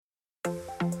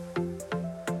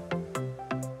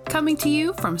Coming to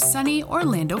you from sunny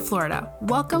Orlando, Florida.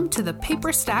 Welcome to the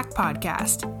Paper Stack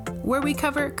Podcast, where we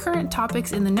cover current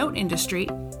topics in the note industry,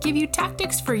 give you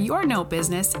tactics for your note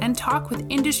business, and talk with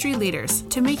industry leaders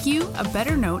to make you a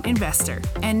better note investor.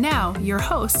 And now, your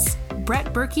hosts,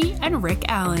 Brett Berkey and Rick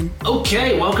Allen.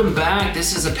 Okay, welcome back.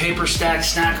 This is a Paper Stack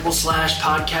Snackable /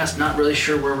 podcast. Not really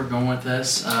sure where we're going with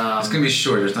this. It's going to be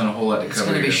short. There's not a whole lot to cover. It's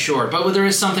going to be short, but there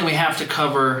is something we have to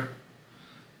cover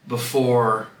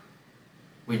before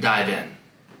we dive in.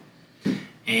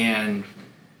 And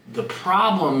the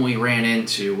problem we ran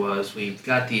into was we've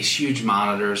got these huge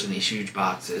monitors and these huge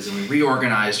boxes, and we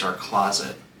reorganized our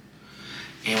closet.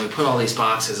 And we put all these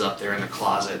boxes up there in the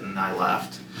closet, and I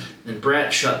left. Then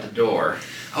Brett shut the door.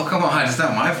 Oh, come on. It's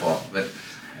not my fault. But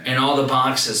and all the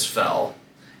boxes fell,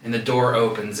 and the door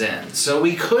opens in. So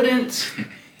we couldn't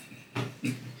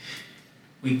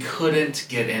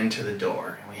get into the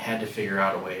door, and we had to figure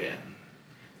out a way in.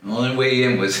 The only way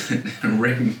in was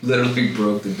Rick literally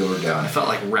broke the door down. I felt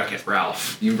like Wreck-It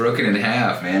Ralph. You broke it in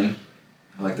half, man.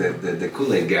 Like the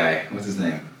Kool-Aid guy. What's his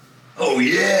name? Oh,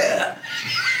 yeah!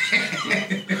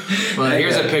 Well,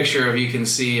 here's a picture of you can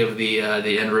see of the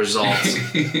end result.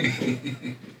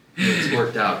 It's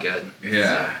worked out good.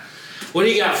 Yeah. So, what do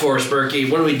you got for us,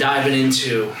 Berkey? What are we diving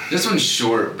into? This one's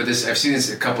short, but I've seen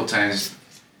this a couple times.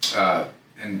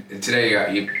 And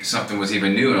today something was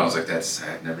even new, and I was like,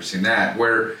 I've never seen that.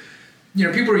 Where,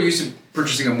 people are used to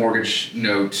purchasing a mortgage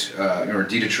note or a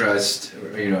deed of trust,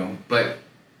 but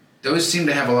those seem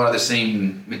to have a lot of the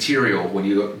same material when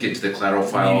you get to the collateral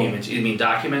file. You mean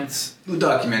documents?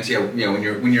 Documents, yeah.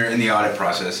 When you're in the audit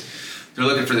process, they're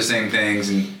looking for the same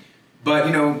things. But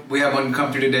we have one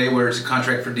come through today where it's a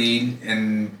contract for deed,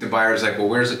 and the buyer's like, well,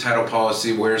 where's the title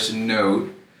policy? Where's the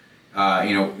note?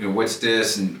 What's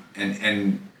this?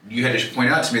 And you had to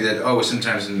point out to me that,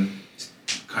 sometimes in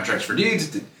contracts for deeds,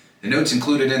 the note's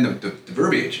included in the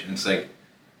verbiage. And it's like,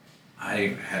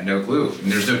 I had no clue.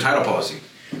 And there's no title policy.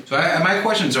 So my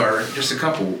questions are just a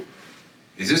couple.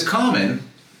 Is this common?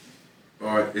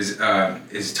 Or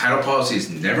is title policies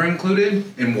never included?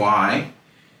 And why?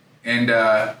 And,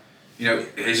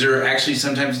 is there actually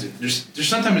sometimes,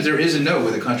 sometimes there is a note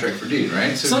with a contract for deed,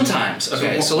 right? Sometimes.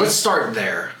 Okay, so let's start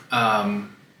there.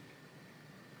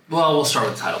 We'll start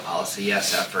with title policy,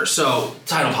 yes, at first. So,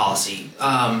 title policy.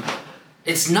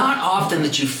 It's not often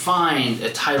that you find a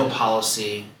title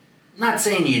policy, not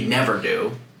saying you never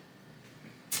do,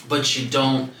 but you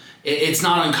don't, it's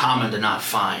not uncommon to not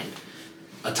find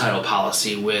a title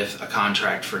policy with a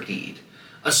contract for deed,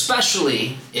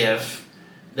 especially if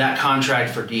that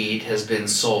contract for deed has been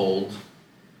sold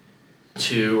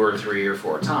 2 or 3 or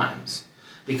 4 times.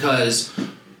 Because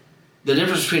the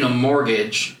difference between a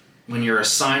mortgage, when you're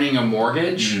assigning a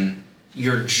mortgage,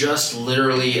 you're just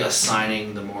literally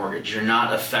assigning the mortgage. You're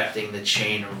not affecting the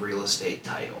chain of real estate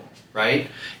title, right?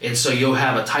 And so you'll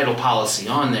have a title policy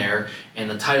on there, and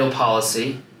the title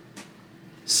policy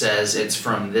says it's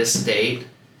from this date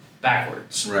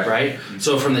backwards, right? Mm-hmm.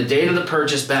 So from the date of the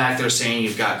purchase back, they're saying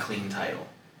you've got clean title.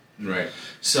 Right.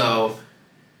 So,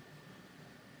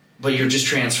 but you're just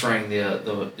transferring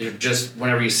you're just,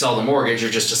 whenever you sell the mortgage, you're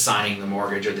just assigning the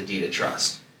mortgage or the deed of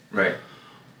trust. Right.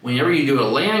 Whenever you do a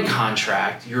land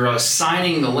contract, you're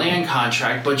assigning the land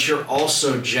contract, but you're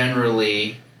also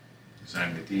generally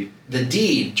assigning the deed. The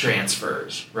deed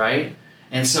transfers, right?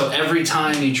 And so every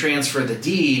time you transfer the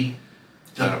deed,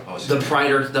 the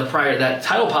prior that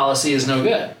title policy is no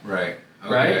good. Right.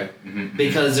 Okay. Right? Mm-hmm.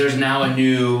 Because there's now a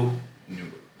new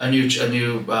addition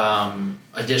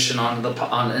in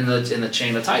the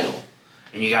chain of title.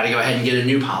 And you got to go ahead and get a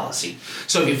new policy.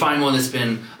 So if you find one that's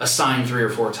been assigned 3 or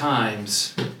 4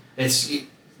 times,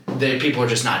 people are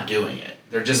just not doing it.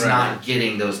 They're just not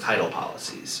getting those title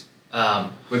policies.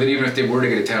 But then even if they were to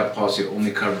get a title policy, it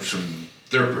only covers from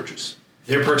their purchase.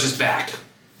 Their purchase back.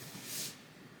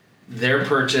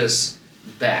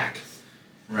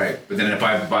 Right. But then if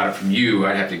I bought it from you,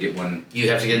 I'd have to get one. You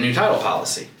have to get a new title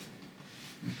policy.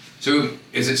 So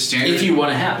is it standard? If you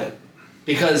want to have it.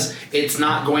 Because it's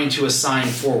not going to assign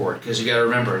forward. Because you got to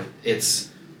remember,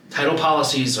 title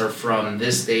policies are from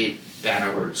this date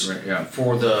backwards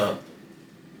for the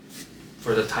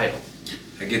title.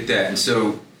 I get that. And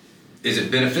so, is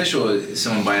it beneficial? Is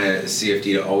someone buying a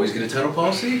CFD to always get a title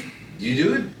policy? Do you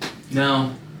do it?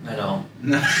 No, I don't.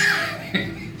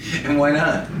 And why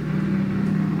not?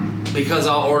 Because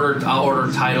I'll order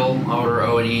title, I'll order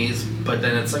O&Es, but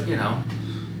then it's like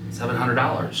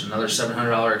 $700, another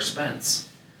 $700 expense.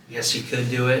 Yes, you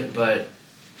could do it, but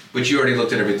you already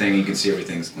looked at everything. You can see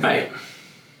everything's clean. Right.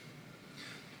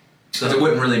 So it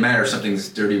wouldn't really matter if something's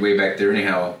dirty way back there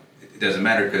anyhow. It doesn't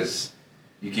matter because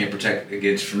you can't protect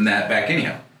against from that back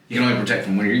anyhow. You can only protect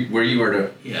from where you were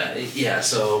to. Yeah.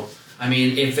 So I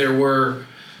mean, if there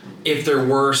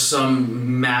were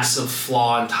some massive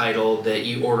flaw in title that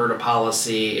you ordered a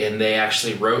policy and they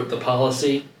actually wrote the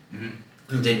policy and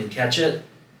didn't catch it,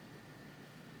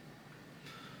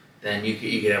 then you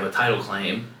could have a title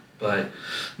claim. But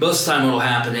most of the time what will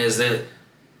happen is that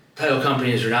title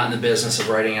companies are not in the business of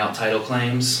writing out title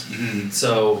claims.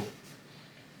 So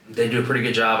they do a pretty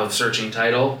good job of searching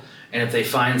title. And if they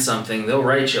find something, they'll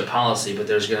write you a policy, but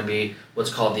there's going to be what's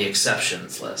called the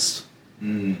exceptions list.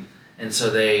 And so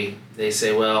they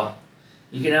say, well,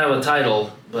 you can have a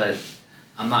title, but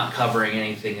I'm not covering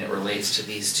anything that relates to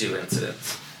these two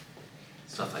incidents.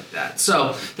 Stuff like that.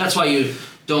 So that's why you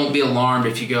don't be alarmed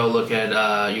if you go look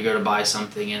at, you go to buy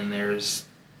something and there's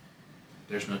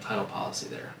no title policy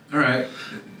there. All right.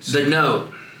 The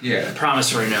note. Yeah. The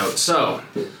promissory note. So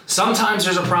sometimes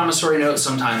there's a promissory note,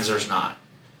 sometimes there's not.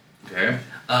 Okay.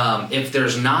 If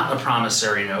there's not a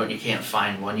promissory note, you can't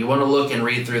find one. You want to look and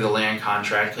read through the land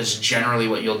contract, because generally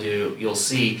what you'll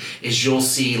see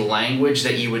language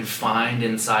that you would find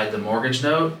inside the mortgage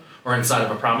note or inside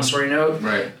of a promissory note,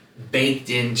 right, baked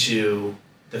into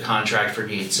the contract for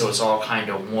deed. So it's all kind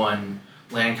of one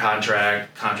land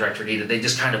contract for deed. They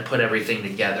just kind of put everything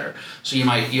together. So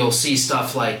you'll see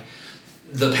stuff like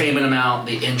the payment amount,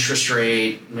 the interest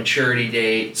rate, maturity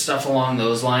date, stuff along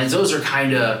those lines. Those are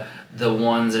kind of the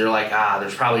ones that are like,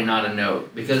 there's probably not a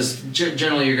note, because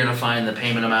generally you're going to find the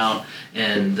payment amount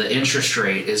and the interest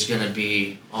rate is going to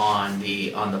be on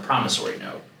the promissory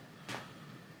note.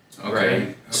 Okay.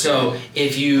 Right? So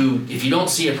if you don't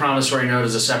see a promissory note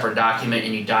as a separate document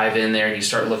and you dive in there and you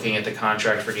start looking at the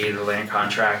contract for deed or the land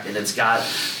contract and it's got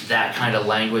that kind of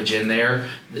language in there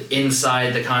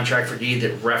inside the contract for deed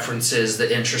that references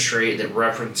the interest rate, that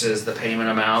references the payment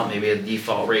amount, maybe a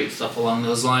default rate, stuff along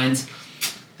those lines,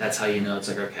 that's how you know it's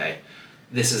like, okay,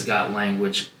 this has got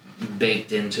language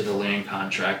baked into the land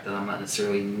contract that I'm not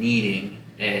necessarily needing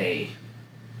a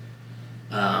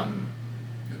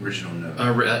original note,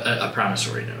 a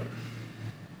promissory note.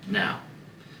 Now,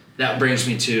 that brings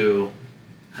me to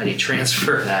how do you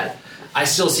transfer that? I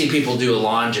still see people do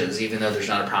allonges even though there's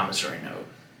not a promissory note,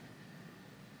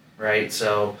 right?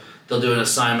 So they'll do an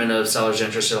assignment of seller's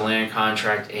interest in a land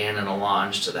contract and an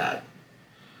allonge to that.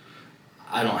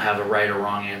 I don't have a right or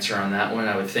wrong answer on that one.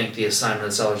 I would think the assignment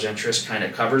of seller's interest kind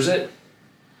of covers it,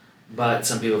 but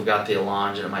some people have got the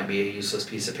allonge and it might be a useless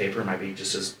piece of paper. It might be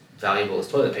just as valuable as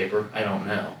toilet paper. I don't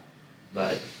know,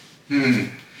 but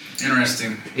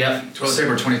interesting. Yep. Toilet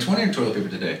paper 2020 or toilet paper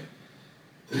today?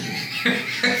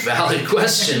 Valid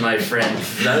question, my friend.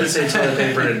 I would say toilet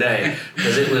paper today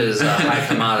because it was a high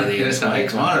commodity. It was a high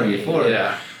commodity before.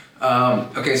 Yeah.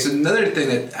 Okay, so another thing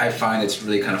that I find that's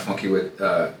really kind of funky with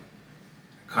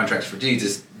contracts for deeds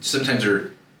is sometimes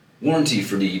they're warranty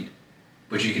for deed,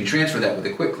 but you can transfer that with a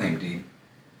quitclaim deed.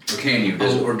 Or can you?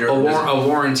 A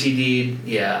warranty deed,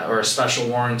 yeah, or a special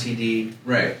warranty deed.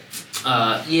 Right.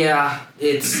 Yeah,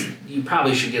 you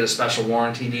probably should get a special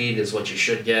warranty deed is what you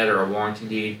should get, or a warranty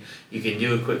deed. You can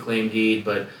do a quitclaim deed,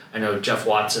 but I know Jeff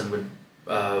Watson would,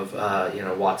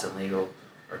 Watson Legal,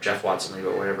 or Jeff Watson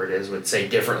Legal, whatever it is, would say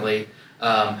differently.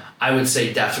 I would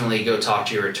say definitely go talk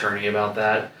to your attorney about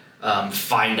that.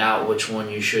 Find out which one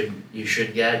you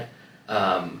should get.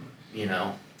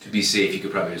 To be safe, you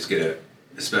could probably just get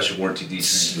a special warranty deed.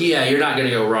 Yeah, you're not going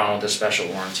to go wrong with a special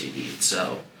warranty deed.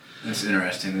 So that's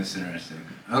interesting.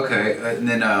 Okay, and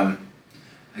then I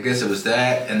guess it was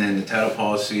that, and then the title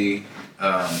policy,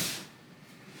 and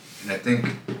I think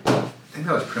that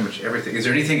was pretty much everything. Is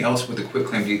there anything else with the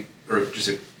quitclaim deed, or just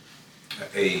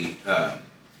a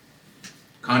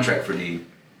contract for deed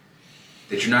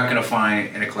that you're not going to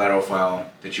find in a collateral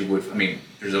file that you would? I mean,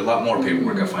 there's a lot more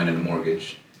paperwork I find in a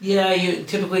mortgage. Yeah,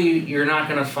 you're not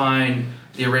going to find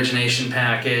the origination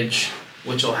package,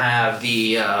 which will have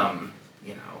the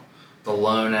the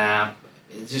loan app.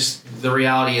 It's just the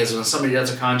reality is when somebody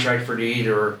does a contract for deed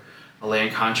or a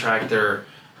land contract,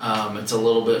 it's a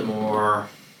little bit more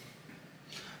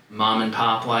mom and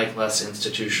pop like, less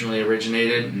institutionally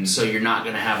originated. Mm-hmm. So you're not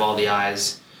going to have all the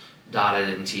I's dotted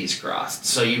and T's crossed.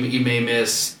 So you may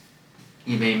miss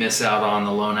out on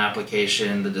the loan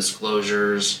application, the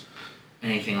disclosures,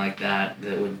 anything like that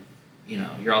would,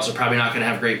 you're also probably not going to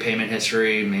have great payment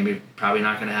history, probably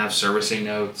not going to have servicing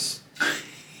notes.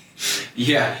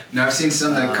 Yeah, no, I've seen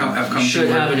some that have come you should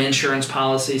have an insurance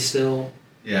policy still.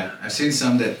 Yeah, I've seen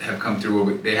some that have come through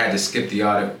where they had to skip the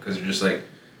audit because they're just like,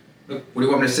 look, what do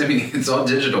you want me to send me? It's all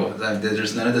digital.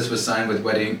 There's none of this was signed with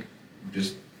wet ink.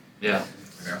 Just yeah.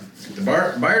 The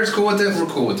buyer's cool with it. We're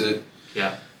cool with it.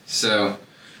 Yeah. So,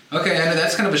 Okay, I know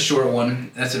that's kind of a short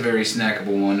one. That's a very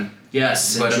snackable one.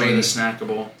 Yes, But, I enjoy mean, the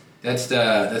snackable.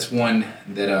 That's one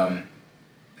that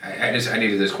I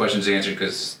needed those questions answered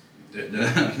because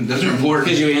those are important.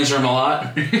 Because you answer them a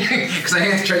lot. Because I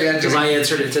answered Because I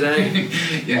answered it today.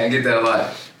 Yeah, I get that a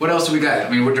lot. What else do we got? I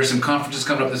mean, there's some conferences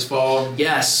coming up this fall.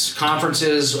 Yes,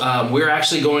 conferences. We're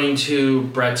actually going to.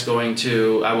 Brett's going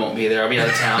to. I won't be there. I'll be out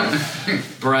of town.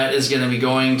 Brett is going to be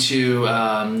going to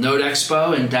Node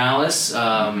Expo in Dallas.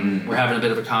 We're having a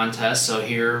bit of a contest, so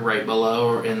here, right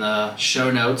below, in the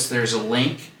show notes, there's a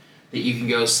link that you can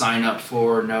go sign up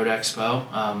for Node Expo.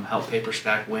 Help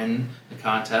PaperStack win the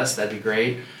contest. That'd be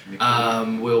great.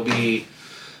 We'll be,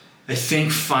 I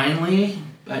think, finally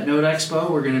at Node Expo,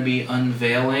 we're going to be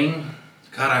unveiling.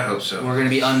 God, I hope so. We're going to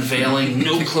be unveiling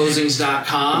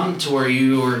nodeclosings.com to where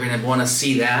you are going to want to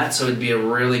see that. So it'd be a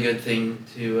really good thing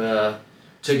to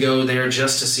go there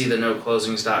just to see the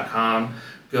nodeclosings.com.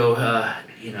 Go, That'd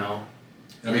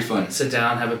be fun. sit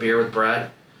down, have a beer with Brett.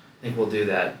 I think we'll do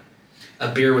that.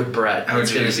 A beer with Brett.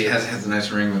 It's going to be. Has a nice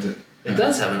ring with it. It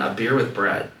does have a beer with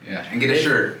Brett. Yeah, and get a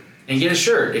shirt. And get a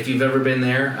shirt if you've ever been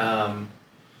there.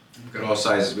 We've got all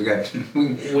sizes. We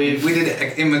did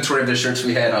an inventory of the shirts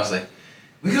we had, and I was like,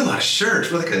 we got a lot of shirts.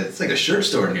 It's like a shirt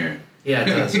store in here. Yeah, it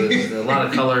does. There's a lot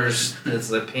of colors. It's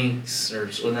the pinks or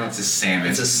no, it's a salmon.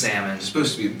 It's a salmon. It's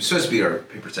supposed to be our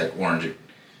PaperStack orange. It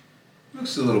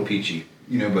looks a little peachy,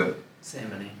 but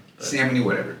Salmony. Salmony,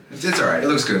 whatever. It's all right. It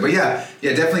looks good. But yeah,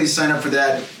 definitely sign up for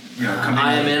that.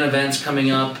 IMN events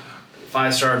coming up.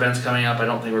 5-star events coming up. I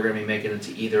don't think we're going to be making it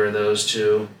to either of those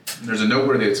two. There's a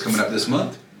noteworthy that's coming up this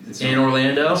month. It's in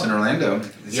Orlando? It's in Orlando.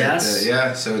 Yes.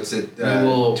 So it's at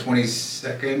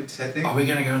 22nd, I think. Are we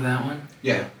going to go to that one?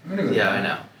 Yeah. I'm going to go Yeah, I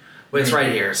know. Well, it's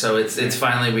right here. So it's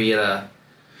finally we get a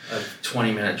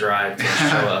 20-minute drive to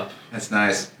show up. That's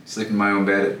nice. Sleep in my own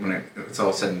bed when it's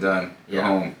all said and done. Yeah. Go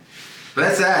home. But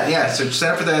that's that, yeah. So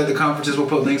sign up for the conferences. We'll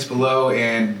put links below,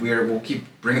 and we'll keep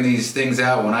bringing these things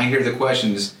out. When I hear the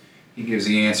questions, he gives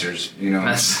the answers.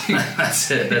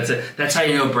 That's it. That's how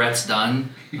you know Brett's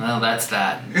done. Well, that's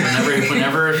that.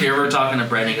 Whenever if you're ever talking to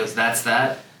Brett, and he goes, "That's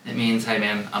that." It means, "Hey,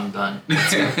 man, I'm done."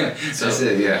 That's it. That's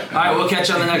it. Yeah. All right, we'll catch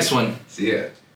you on the next one. See ya.